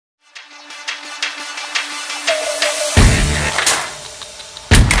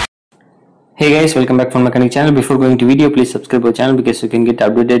Hey guys, welcome back from Mechanic channel. Before going to video, please subscribe our channel because you can get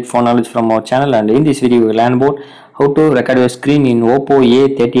updated phone knowledge from our channel. And in this video, we will learn about how to record your screen in OPPO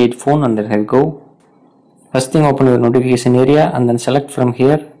A38 phone. And then here we go. First thing, open your notification area and then select from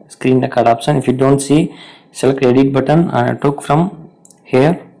here screen record option. If you don't see, select edit button and took from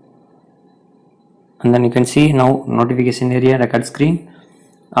here. And then you can see now notification area record screen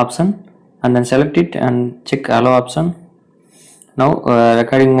option. And then select it and check allow option. Now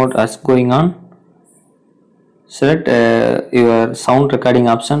recording mode is going on. Select your sound recording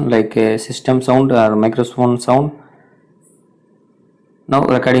option like system sound or microphone sound. Now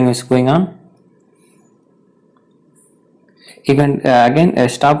recording is going on. You can again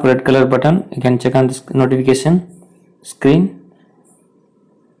stop red color button. You can check on this notification screen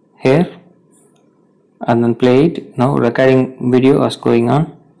here and then play it. Now recording video is going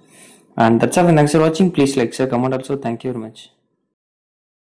on. And that's all. Thanks for watching. Please like, share, comment also. Thank you very much.